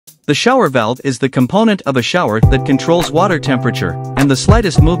The shower valve is the component of a shower that controls water temperature, and the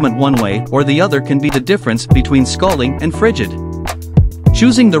slightest movement one way or the other can be the difference between scalding and frigid.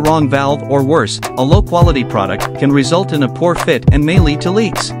 Choosing the wrong valve, or worse, a low-quality product, can result in a poor fit and may lead to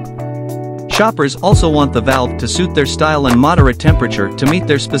leaks. Shoppers also want the valve to suit their style and moderate temperature to meet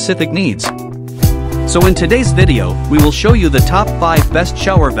their specific needs. So in today's video, we will show you the top 5 best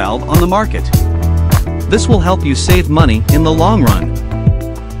shower valve on the market. This will help you save money in the long run.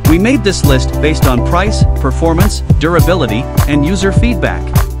 We made this list based on price, performance, durability, and user feedback.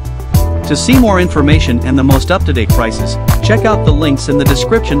 To see more information and the most up-to-date prices, check out the links in the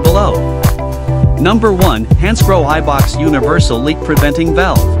description below. Number 1. Hansgrohe iBox Universal Leak Preventing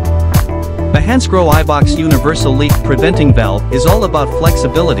Valve. The Hansgrohe iBox Universal Leak Preventing Valve is all about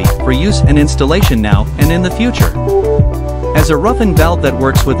flexibility for use and installation now and in the future. As a rough-in valve that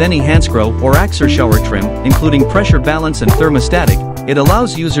works with any Hansgrohe or Axer shower trim, including pressure balance and thermostatic, it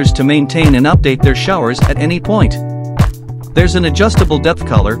allows users to maintain and update their showers at any point. There's an adjustable depth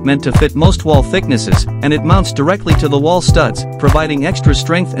collar meant to fit most wall thicknesses, and it mounts directly to the wall studs, providing extra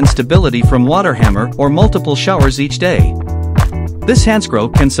strength and stability from water hammer or multiple showers each day. This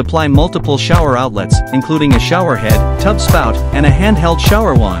Hansgrohe can supply multiple shower outlets, including a shower head, tub spout, and a handheld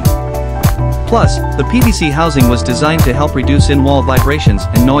shower wand. Plus, the PVC housing was designed to help reduce in-wall vibrations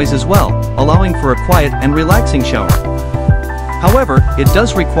and noise as well, allowing for a quiet and relaxing shower. However, it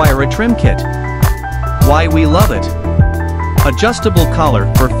does require a trim kit. Why we love it. Adjustable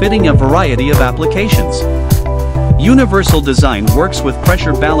collar for fitting a variety of applications. Universal design works with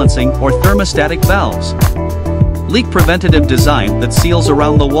pressure balancing or thermostatic valves. Leak preventative design that seals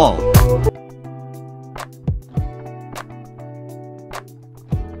around the wall.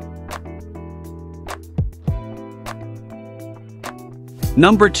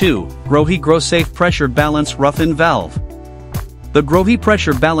 Number 2. GROHE Grohsafe Pressure Balance Rough-in Valve. The GROHE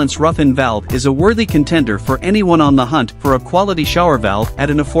Pressure Balance Rough-in Valve is a worthy contender for anyone on the hunt for a quality shower valve at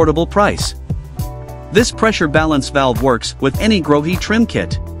an affordable price. This pressure balance valve works with any GROHE trim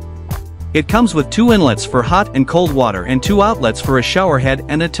kit. It comes with 2 inlets for hot and cold water and 2 outlets for a shower head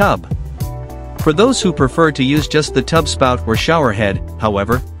and a tub. For those who prefer to use just the tub spout or shower head,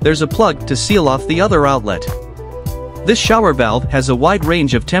 however, there's a plug to seal off the other outlet. This shower valve has a wide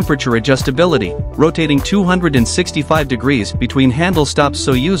range of temperature adjustability, rotating 265 degrees between handle stops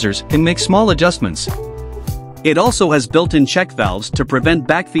so users can make small adjustments. It also has built-in check valves to prevent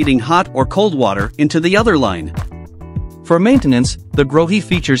backfeeding hot or cold water into the other line. For maintenance, the GROHE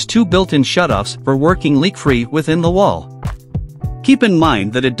features 2 built-in shutoffs for working leak-free within the wall. Keep in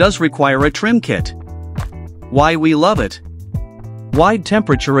mind that it does require a trim kit. Why we love it. Wide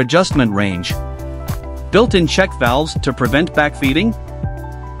temperature adjustment range. Built-in check valves to prevent backfeeding.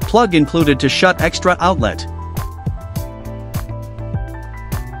 Plug included to shut extra outlet.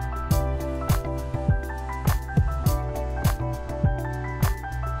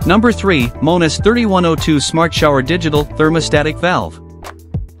 Number 3. Moen EZ-3102 Smart Shower Digital Thermostatic Valve.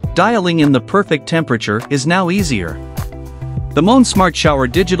 Dialing in the perfect temperature is now easier. The Moen Smart Shower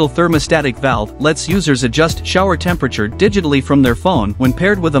Digital Thermostatic Valve lets users adjust shower temperature digitally from their phone when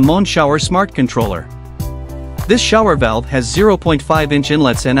paired with a Moen Shower Smart Controller. This shower valve has 0.5-inch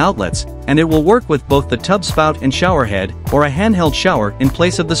inlets and outlets, and it will work with both the tub spout and shower head, or a handheld shower in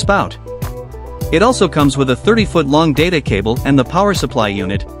place of the spout. It also comes with a 30-foot-long data cable and the power supply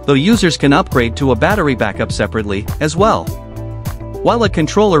unit, though users can upgrade to a battery backup separately, as well. While a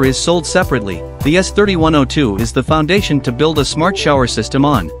controller is sold separately, the EZ-3102 is the foundation to build a smart shower system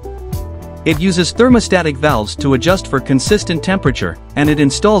on. It uses thermostatic valves to adjust for consistent temperature, and it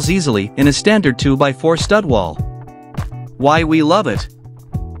installs easily in a standard 2x4 stud wall. Why we love it.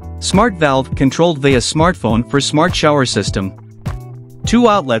 Smart valve controlled via smartphone for smart shower system. 2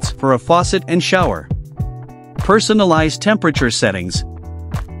 outlets for a faucet and shower. Personalized temperature settings.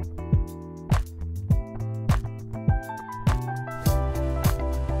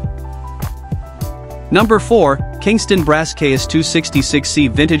 Number 4. Kingston Brass KS266C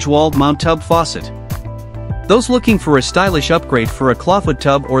Vintage Wall Mount Tub Faucet. Those looking for a stylish upgrade for a clawfoot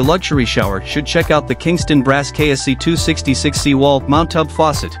tub or luxury shower should check out the Kingston Brass KSC266C Wall Mount Tub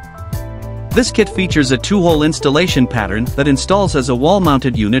Faucet. This kit features a 2-hole installation pattern that installs as a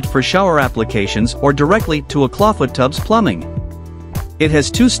wall-mounted unit for shower applications or directly to a clawfoot tub's plumbing. It has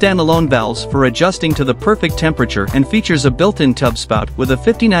 2 standalone valves for adjusting to the perfect temperature and features a built-in tub spout with a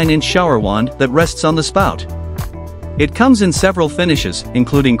 59-inch shower wand that rests on the spout. It comes in several finishes,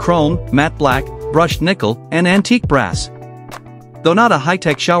 including chrome, matte black, brushed nickel, and antique brass. Though not a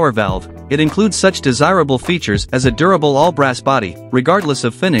high-tech shower valve, it includes such desirable features as a durable all-brass body, regardless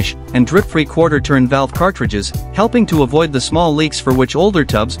of finish, and drip-free quarter-turn valve cartridges, helping to avoid the small leaks for which older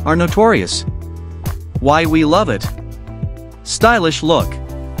tubs are notorious. Why we love it. Stylish look.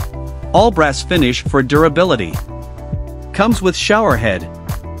 All-brass finish for durability. Comes with shower head.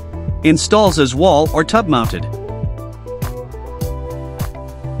 Installs as wall or tub mounted.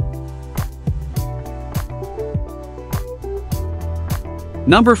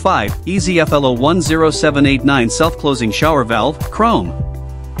 Number 5, EZ-FLO 10789 Self-Closing Shower Valve, Chrome.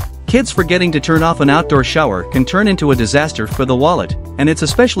 Kids forgetting to turn off an outdoor shower can turn into a disaster for the wallet, and it's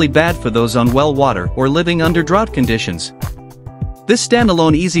especially bad for those on well water or living under drought conditions. This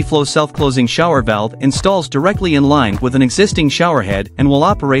standalone EZ-FLO self-closing shower valve installs directly in line with an existing shower head and will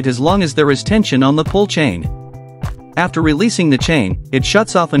operate as long as there is tension on the pull chain. After releasing the chain, it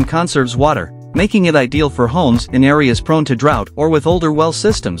shuts off and conserves water, making it ideal for homes in areas prone to drought or with older well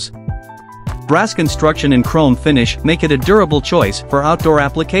systems. Brass construction and chrome finish make it a durable choice for outdoor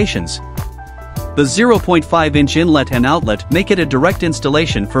applications. The 0.5-inch inlet and outlet make it a direct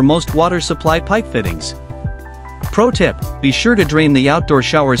installation for most water supply pipe fittings. Pro tip: be sure to drain the outdoor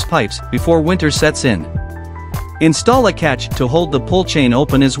shower's pipes before winter sets in. Install a catch to hold the pull chain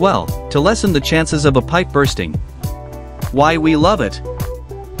open as well, to lessen the chances of a pipe bursting. Why we love it.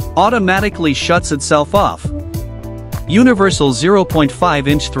 Automatically shuts itself off. Universal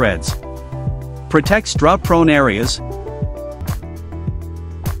 0.5-inch threads. Protects drought-prone areas.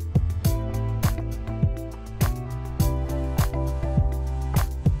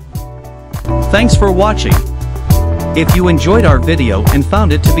 Thanks for watching. If you enjoyed our video and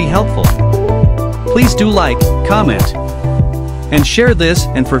found it to be helpful, please do like, comment, and share this,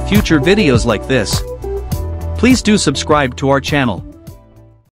 and for future videos like this, please do subscribe to our channel.